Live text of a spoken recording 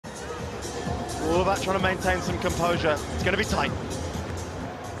all about trying to maintain some composure. It's going to be tight.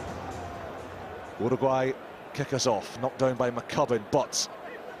 Uruguay kick us off, knocked down by McCubbin, but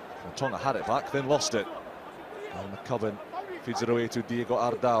Tonga had it back, then lost it. And McCubbin feeds it away to Diego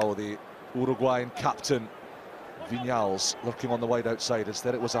Ardao, the Uruguayan captain. Viñals lurking on the wide outside.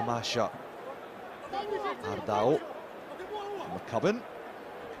 Instead it was Amasha. Ardao. McCubbin.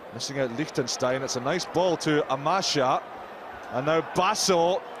 Missing out Liechtenstein. It's a nice ball to Amasha. And now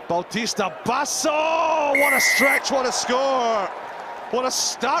Basso. Bautista Basso! What a stretch, what a score! What a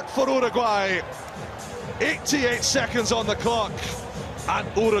start for Uruguay. 88 seconds on the clock. And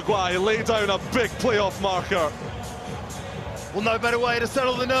Uruguay lay down a big playoff marker. Well, no better way to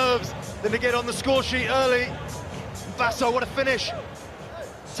settle the nerves than to get on the score sheet early. Basso, what a finish.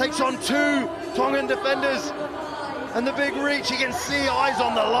 Takes on two Tongan defenders. And the big reach, you can see eyes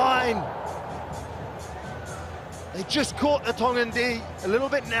on the line. They just caught the Tongan D, a little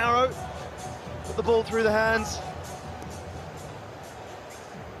bit narrow. Put the ball through the hands.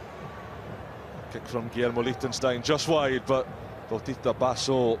 Kick from Guillermo Liechtenstein, just wide, but Bautista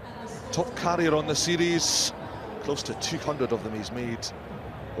Basso, top carrier on the series. Close to 200 of them he's made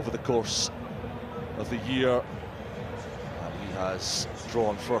over the course of the year. And he has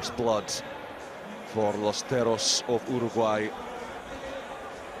drawn first blood for Los Teros of Uruguay.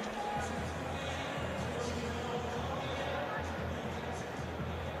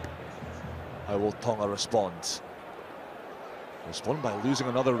 How will Tonga respond? Respond by losing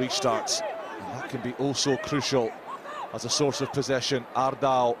another restart. And that can be also crucial as a source of possession.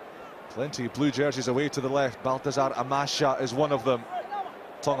 Ardao, plenty of blue jerseys away to the left. Baltazar Amaya is one of them.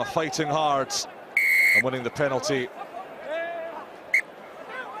 Tonga fighting hard and winning the penalty.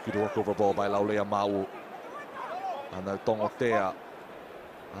 Good work over ball by Laulea Mau. And now Tongotea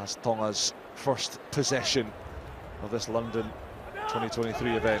as Tonga's first possession of this London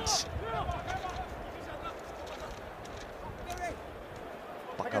 2023 event.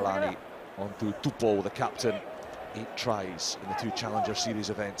 Bakalani onto Tupou, the captain. 8 tries in the 2 Challenger Series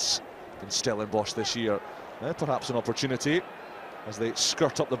events in Stellenbosch this year. Now perhaps an opportunity as they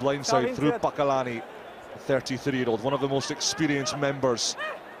skirt up the blind side through Bakalani, the 33-year-old, one of the most experienced members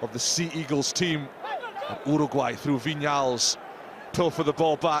of the Sea Eagles team. And Uruguay through Viñals, pull for the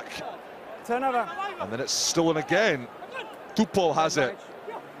ball back. Turnover. And then it's stolen again. Tupou has it.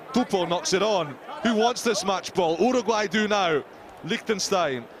 Tupou knocks it on. Who wants this match ball? Uruguay do now.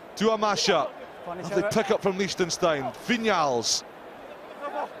 Liechtenstein to Amasha. Lovely pick up from Liechtenstein. Viñals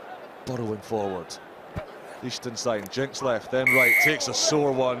burrowing forward. Liechtenstein jinks left, then right, takes a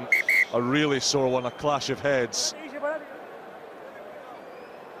sore one, a really sore one, a clash of heads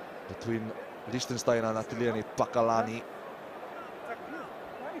between Liechtenstein and Atiliani Bakalani.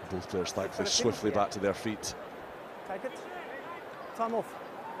 Both players thankfully swiftly back to their feet. Take it. Time off.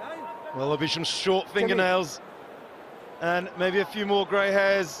 Well, there'll be some short fingernails and maybe a few more grey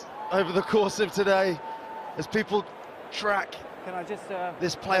hairs over the course of today as people track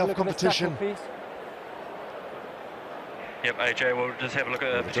this playoff competition. Yep, AJ, we'll just have a look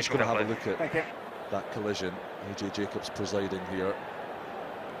at just going to have a look at that collision. AJ Jacobs presiding here.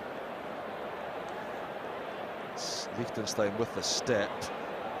 It's Liechtenstein with the step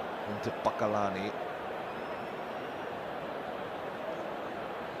into Bakalani.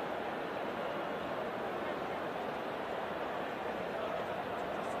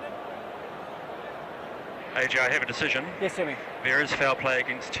 AJ, I have a decision. Yes, Jimmy. There is foul play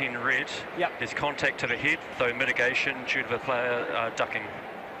against 10 red. Yep. There's contact to the head, though mitigation due to the player ducking.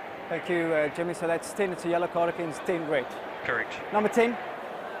 Thank you, Jimmy. So that's 10, it's a yellow card against 10 red. Correct. Number 10.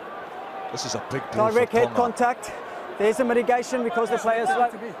 This is a big blow Direct for head Tonga. Contact. There's a mitigation because the players...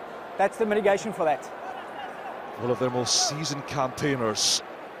 That's the mitigation for that. One of their most seasoned campaigners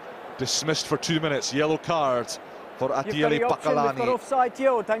dismissed for 2 minutes. Yellow card for Atiele We've got Bakalani. offside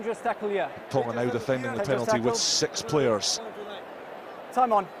here or dangerous tackle here. Tonga now defending the penalty with 6 players.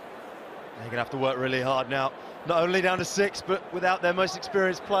 Time on. They're going to have to work really hard now. Not only down to 6, but without their most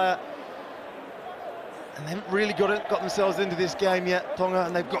experienced player. And they haven't really got themselves into this game yet, Tonga,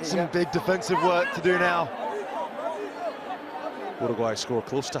 and they've got some big defensive work to do now. Uruguay score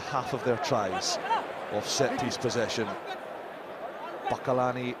close to half of their tries off set-piece possession.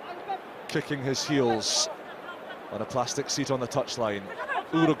 Bakalani kicking his heels on a plastic seat on the touchline.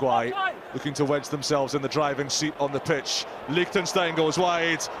 Uruguay looking to wedge themselves in the driving seat on the pitch. Liechtenstein goes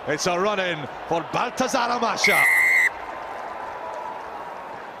wide. It's a run-in for Baltazar Amaya.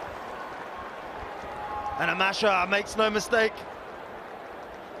 And Amasha makes no mistake.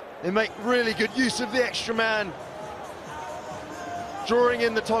 They make really good use of the extra man, drawing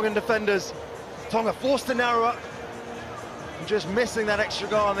in the Tongan defenders. Tonga forced to narrow up and just missing that extra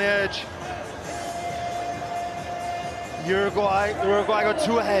guy on the edge. Uruguay got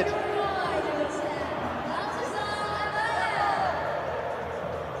 2 ahead.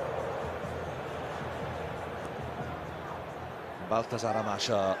 Baltazar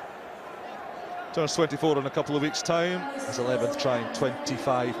Amaya turns 24 in a couple of weeks' time. His 11th try in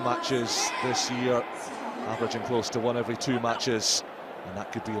 25 matches this year, averaging close to 1 every 2 matches, and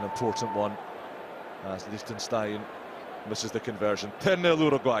that could be an important one as Liechtenstein misses the conversion. 10-0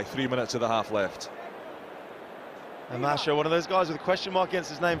 Uruguay, 3 minutes of the half left. Amaya, one of those guys with a question mark against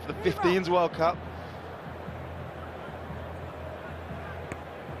his name for the 15s World Cup.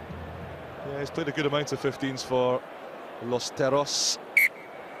 Yeah, he's played a good amount of 15s for Los Terros.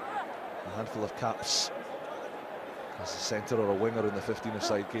 A handful of caps as a centre or a winger in the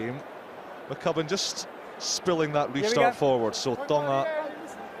 15-a-side game. McCubbin just spilling that restart forward, so Tonga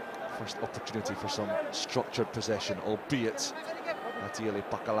first opportunity for some structured possession, albeit Atiele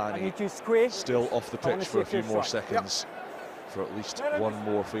Pakalani still off the pitch for a few more seconds for at least one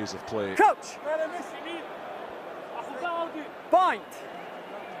more phase of play. Coach! Point!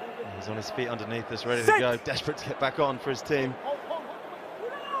 He's on his feet underneath us, ready to go, desperate to get back on for his team.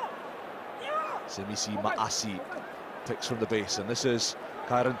 Semisi Maasi picks from the base, and this is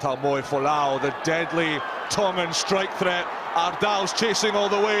Kyren Taumoefolau, the deadly Tongan strike threat. Ardal's chasing all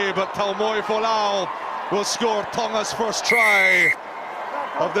the way, but Taumoefolau will score Tonga's first try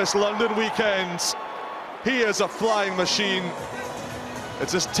of this London weekend. He is a flying machine.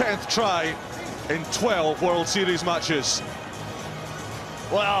 It's his 10th try in 12 World Series matches.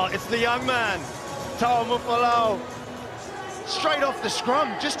 Well, it's the young man, Taumoefolau, straight off the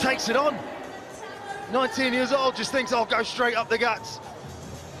scrum, just takes it on. 19 years old, just thinks I'll go straight up the guts.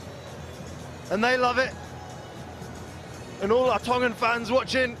 And they love it. And all our Tongan fans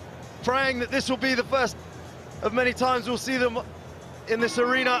watching, praying that this will be the first of many times we'll see them in this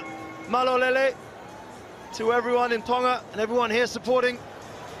arena. Malolele to everyone in Tonga and everyone here supporting.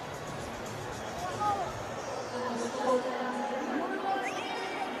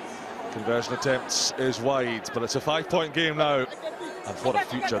 Conversion attempts is wide, but it's a 5-point game now. And what a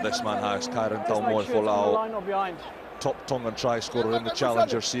future this man has, Kyren Taumoefolau. Top Tongan try scorer in the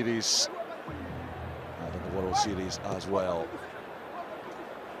Challenger Series and in the World Series as well.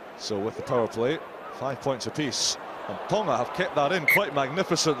 So with the power play, 5 points apiece. And Tonga have kept that in quite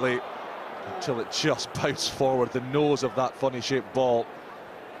magnificently until it just bounced forward the nose of that funny-shaped ball.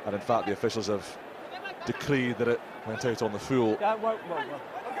 And in fact, the officials have decreed that it went out on the full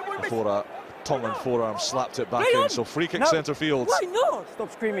before a Tongan forearm slapped it back in. So free kick centre field. Why not?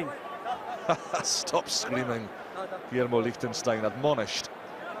 Stop screaming. Stop screaming. Guillermo Liechtenstein admonished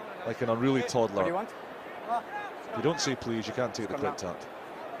like an unruly toddler. What do you want? If you don't say please, you can't take the quick tap.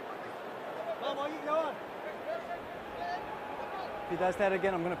 If he does that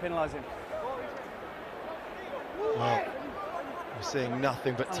again, I'm going to penalise him. Well, we're seeing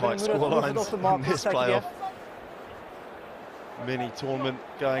nothing but tight scorelines in this playoff. Mini tournament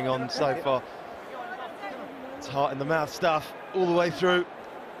going on so far. It's heart in the mouth stuff all the way through.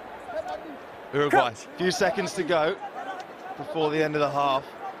 Uruguay, a few seconds to go before the end of the half.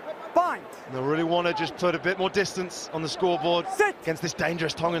 Bind. And they'll really want to just put a bit more distance on the scoreboard against this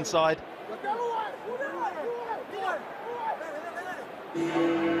dangerous Tongan side.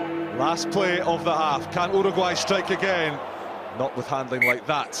 Last play of the half. Can Uruguay strike again? Not with handling like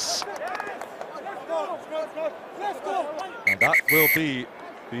that. And that will be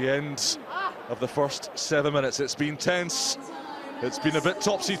the end of the first 7 minutes. It's been tense. It's been a bit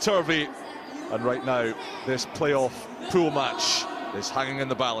topsy-turvy. And right now, this playoff pool match is hanging in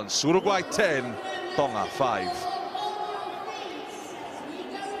the balance. Uruguay 10, Tonga 5.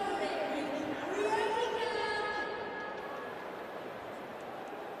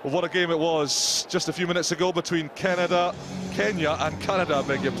 Well, what a game it was just a few minutes ago between Kenya and Canada,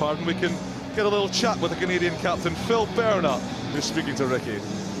 beg your pardon. We can get a little chat with the Canadian captain, Phil Berner, who's speaking to Ricky.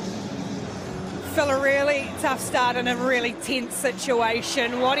 Phil, a really tough start in a really tense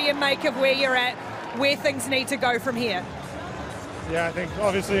situation. What do you make of where you're at, where things need to go from here? Yeah, I think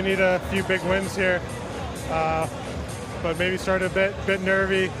obviously you need a few big wins here, but maybe start a bit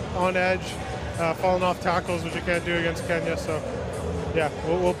nervy, on edge, falling off tackles, which you can't do against Kenya. So yeah,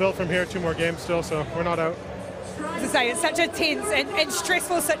 we'll build from here. 2 more games still, so we're not out. As I say, it's such a tense and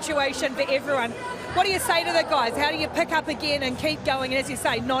stressful situation for everyone. What do you say to the guys? How do you pick up again and keep going? And as you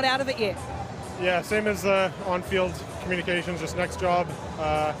say, not out of it yet. Yeah, same as on-field communications, just next job.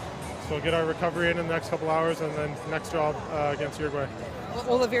 So we'll get our recovery in the next couple hours, and then next job against Uruguay.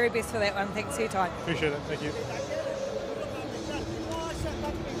 All the very best for that one. Thanks for your time. Appreciate it. Thank you.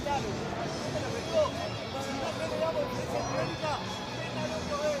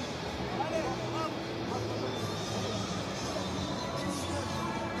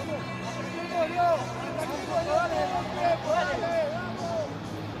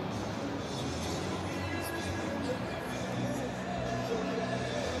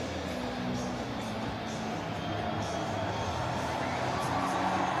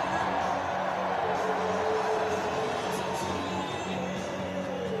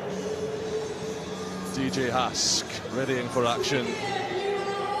 DJ Hask readying for action,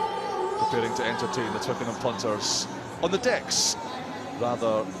 preparing to entertain the Twickenham punters on the decks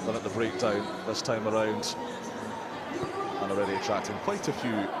rather than at the breakdown this time around, and already attracting quite a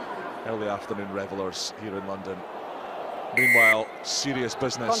few early afternoon revellers here in London. Meanwhile, serious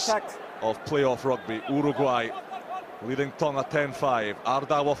business of playoff rugby. Uruguay leading Tonga 10-5.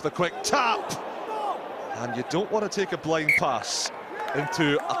 Ardau off the quick tap, and you don't want to take a blind pass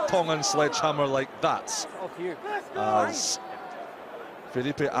into a Tongan sledgehammer like that, as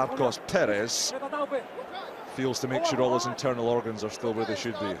Felipe Arcos Perez feels to make sure all his internal organs are still where they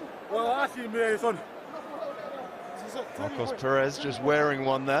should be. Arcos Perez just wearing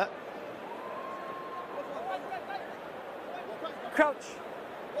one there. Crouch.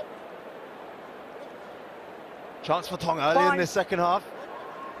 Chance for Tonga early in this second half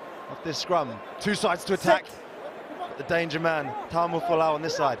of this scrum. Two sides to attack. The danger man, Taumoefolau on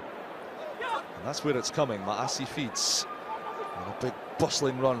this side. And that's where it's coming. Maasi feeds. And a big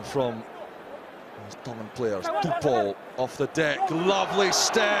bustling run from those Tongan players. Tupou off the deck. Lovely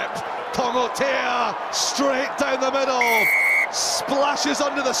step. Tongotea straight down the middle. Splashes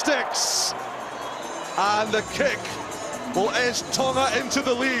under the sticks. And the kick will edge Tonga into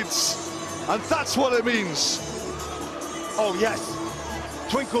the leads. And that's what it means. Oh yes.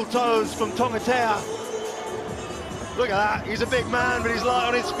 Twinkle toes from Tongotea. Look at that, he's a big man, but he's light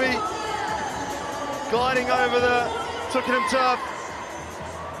on his feet. Gliding over the Twickenham turf.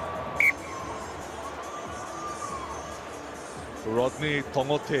 Rodney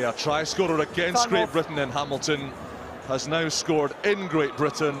Tongotea, try scorer against Great Britain in Hamilton, has now scored in Great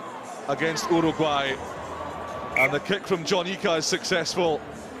Britain against Uruguay. And the kick from John Ika is successful.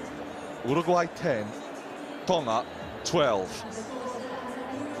 Uruguay 10, Tonga 12.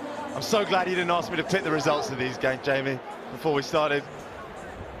 I'm so glad you didn't ask me to pick the results of these games, Jamie, before we started,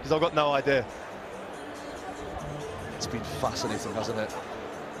 because I've got no idea. It's been fascinating, hasn't it?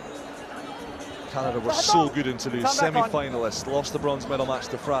 Canada were so good in Toulouse, semi-finalists, lost the bronze medal match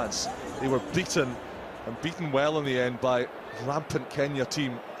to France. They were beaten, and beaten well in the end by rampant Kenya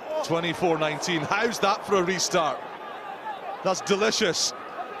team, 24-19. How's that for a restart? That's delicious.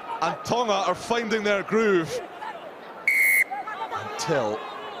 And Tonga are finding their groove until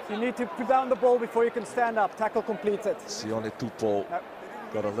You need to put down the ball before you can stand up. Tackle completed. Sione Tupou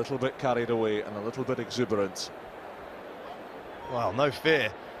got a little bit carried away and a little bit exuberant. Well, no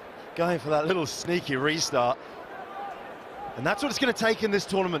fear. Going for that little sneaky restart. And that's what it's going to take in this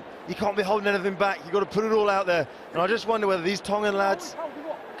tournament. You can't be holding anything back. You've got to put it all out there. And I just wonder whether these Tongan lads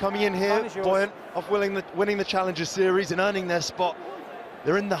coming in here, buoyant, off winning the Challenger Series and earning their spot,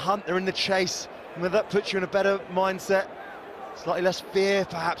 they're in the hunt, they're in the chase. And whether that puts you in a better mindset, slightly less fear,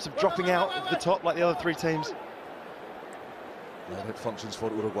 perhaps, of dropping out of the top like the other three teams. Well, it functions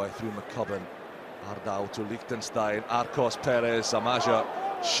for Uruguay through McCubbin. Ardau to Liechtenstein. Arcos Perez. Amaya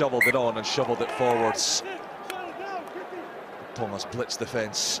shoveled it on and shoveled it forwards. Tonga's blitz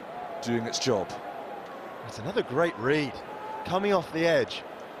defence doing its job. It's another great read. Coming off the edge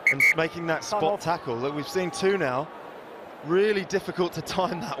and making that spot tackle that we've seen two now. Really difficult to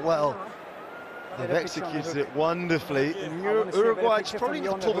time that well. They've executed it wonderfully. And Uruguay probably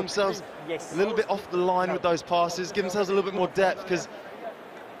need to pull themselves a little bit off the line with those passes, give themselves a little bit more depth, because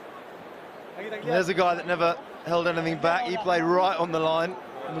there's a guy that never held anything back. He played right on the line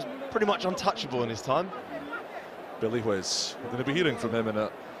and was pretty much untouchable in his time. Billy Whiz, we're going to be hearing from him in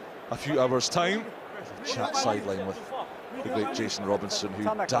a few hours' time. Chat sideline with the great Jason Robinson, who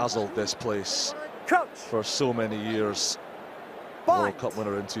dazzled this place for so many years. World Cup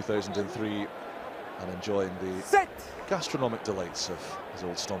winner in 2003. And enjoying the gastronomic delights of his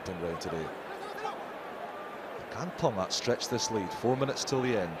old stomping ground today. Can Tonga stretch this lead? 4 minutes till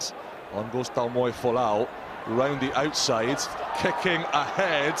the end. On goes Taumoefolau, round the outside, kicking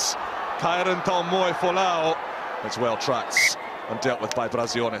ahead. Kyren Taumoefolau. It's well tracked and dealt with by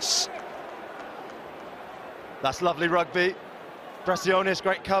Braziones. That's lovely rugby. Braziones,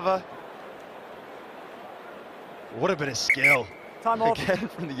 great cover. What a bit of skill. Time off. Again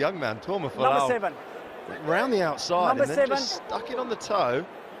from the young man, Taumoefolau. Number 7. Round the outside Number and then 7. just stuck it on the toe.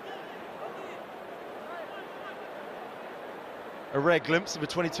 A rare glimpse of a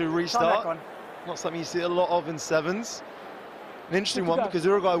 22 restart. Not something you see a lot of in sevens. An interesting one because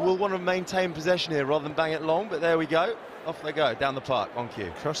Uruguay will want to maintain possession here rather than bang it long, but there we go. Off they go, down the park, on cue.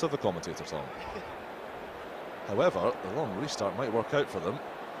 Curse of the commentator, Tom. However, the long restart might work out for them.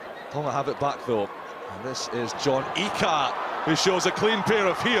 Tonga have it back though. And this is John Ika, who shows a clean pair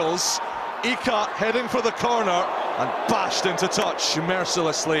of heels. Ika heading for the corner and bashed into touch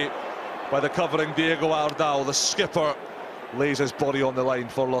mercilessly by the covering Diego Ardao. The skipper lays his body on the line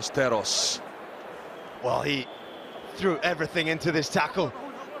for Los Teros. Well, he threw everything into this tackle.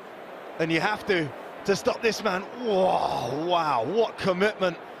 And you have to stop this man. Whoa, wow, what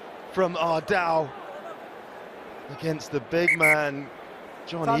commitment from Ardao against the big man,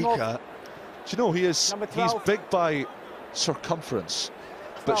 John Ika. Do you know, he's big by circumference,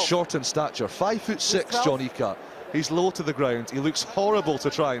 but short in stature. 5'6", John Ika. He's low to the ground. He looks horrible to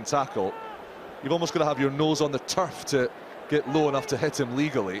try and tackle. You've almost got to have your nose on the turf to get low enough to hit him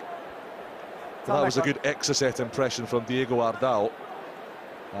legally. But that was a good Exocet impression from Diego Ardao.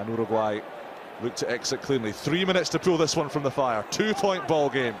 And Uruguay look to exit cleanly. 3 minutes to pull this one from the fire. 2-point ball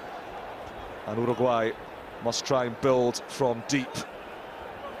game. And Uruguay must try and build from deep.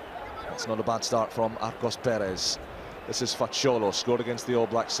 That's not a bad start from Arcos Perez. This is Facciolo, scored against the All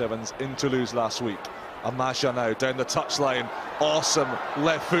Black Sevens in Toulouse last week. Amasha now down the touchline. Awesome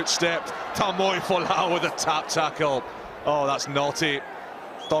left foot step. Taumoefolau with a tap tackle. Oh, that's naughty.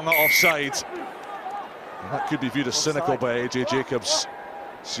 Tonga offside. And that could be viewed as cynical by AJ Jacobs.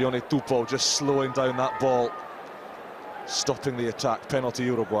 Sione Tupou just slowing down that ball, stopping the attack. Penalty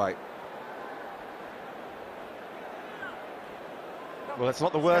Uruguay. Well, it's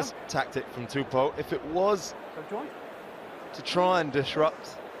not the worst tactic from Tupou. If it was to try and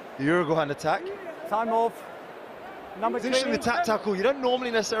disrupt the Uruguayan attack. Time off. Number It's interesting, the tap tackle, you don't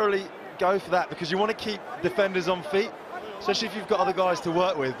normally necessarily go for that because you want to keep defenders on feet, especially if you've got other guys to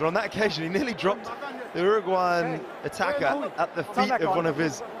work with. But on that occasion, he nearly dropped the Uruguayan attacker at the feet of one of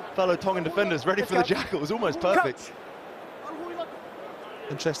his fellow Tongan defenders, ready for the jackal. It was almost perfect.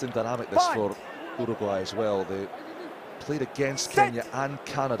 Interesting dynamic this for Uruguay as well. They played against Kenya and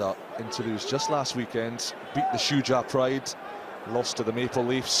Canada in Toulouse just last weekend, beat the Shuja Pride, lost to the Maple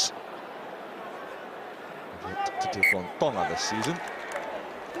Leafs. To take on Tonga this season.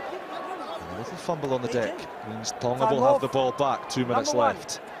 And a little fumble on the deck means Tonga will have the ball back. 2 minutes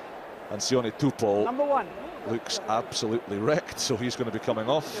left. And Sione Tupou looks absolutely wrecked, so he's going to be coming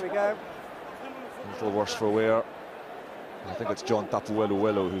off. Here we go. A little worse for wear. I think it's John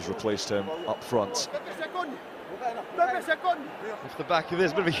Tapueluelu who's replaced him up front. Off the back of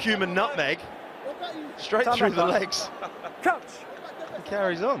this, a bit of a human nutmeg. Straight through the legs. He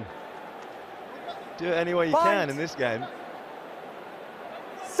carries on. Do it any way you can in this game.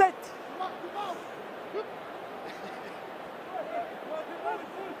 Set.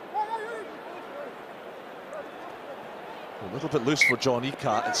 A little bit loose for John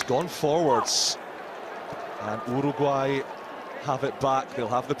Ika. It's gone forwards. And Uruguay have it back. They'll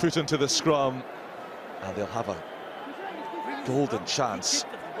have the put into the scrum. And they'll have a golden chance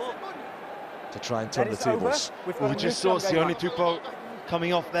to try and turn the tables. Well, we just saw Sione Tupou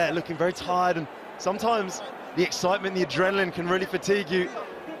coming off there, looking very tired, and sometimes the excitement, the adrenaline can really fatigue you,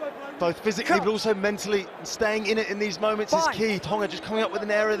 both physically but also mentally. Staying in it in these moments is key. Tonga just coming up with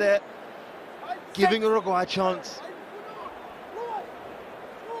an error there, giving Uruguay a chance.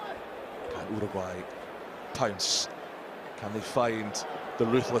 Can Uruguay pounce? Can they find the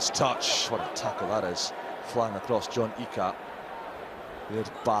ruthless touch? What a tackle that is, flying across John Ika.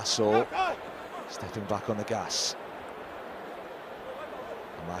 There's Basso stepping back on the gas.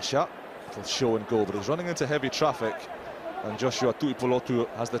 Amasha, it'll show and go, but he's running into heavy traffic, and Joshua Tuipulotu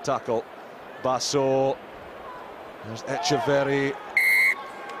has the tackle. Basso, there's Echeverri,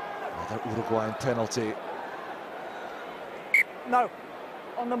 another Uruguayan penalty. No,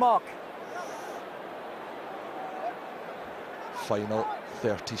 on the mark. Final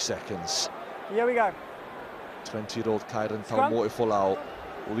 30 seconds. Here we go. 20-year-old Kyren Taumoefolau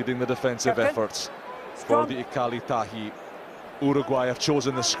leading the defensive efforts for the Ikali Tahi. Uruguay have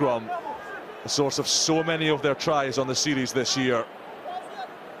chosen the scrum, the source of so many of their tries on the series this year.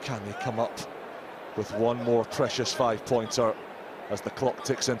 Can they come up with one more precious 5-pointer as the clock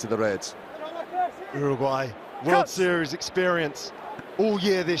ticks into the red? Uruguay, World Series experience all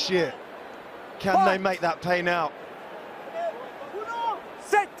year this year. Can they make that pay now?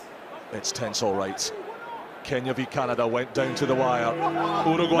 Set. It's tense, all right. Kenya v Canada went down to the wire.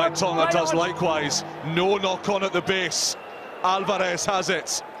 Uruguay Tonga does likewise. No knock on at the base. Alvarez has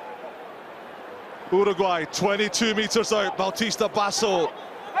it. Uruguay 22 meters out. Bautista Basso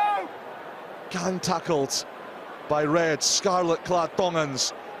gang tackled by red, scarlet-clad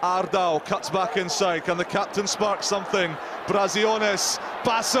Tongans. Ardao cuts back inside. Can the captain spark something? Braziones,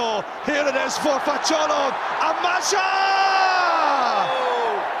 Basso, here it is for Facciolo, Amaya!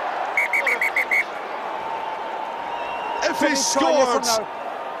 If he scored,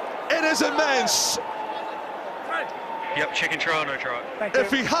 it is immense. Yep, chicken try, no try.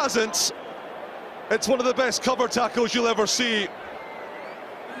 If he hasn't, it's one of the best cover tackles you'll ever see.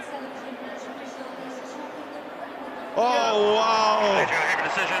 Oh, wow. Major, have a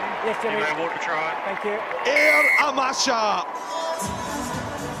decision. Yes, Jimmy. You may award for try. Thank you. Air Amaya.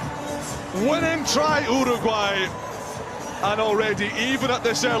 Winning try, Uruguay. And already, even at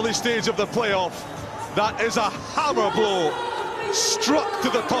this early stage of the playoff, that is a hammer blow struck to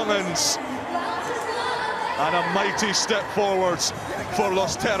the Tongans. And a mighty step forwards for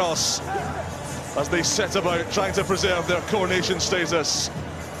Los Terros as they set about trying to preserve their coronation status.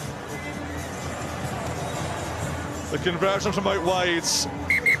 The conversion from out wide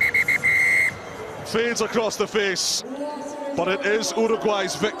fades across the face, but it is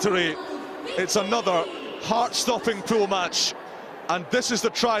Uruguay's victory. It's another heart-stopping pool match, and this is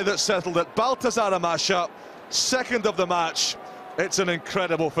the try that settled it. Baltazar Amaya, second of the match. It's an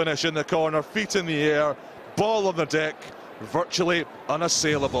incredible finish in the corner, feet in the air, ball on the deck, virtually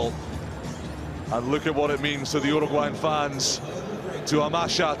unassailable. And look at what it means to the Uruguayan fans, to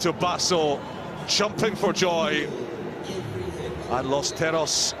Amaya, to Basso, jumping for joy. And Los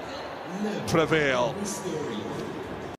Terros prevail.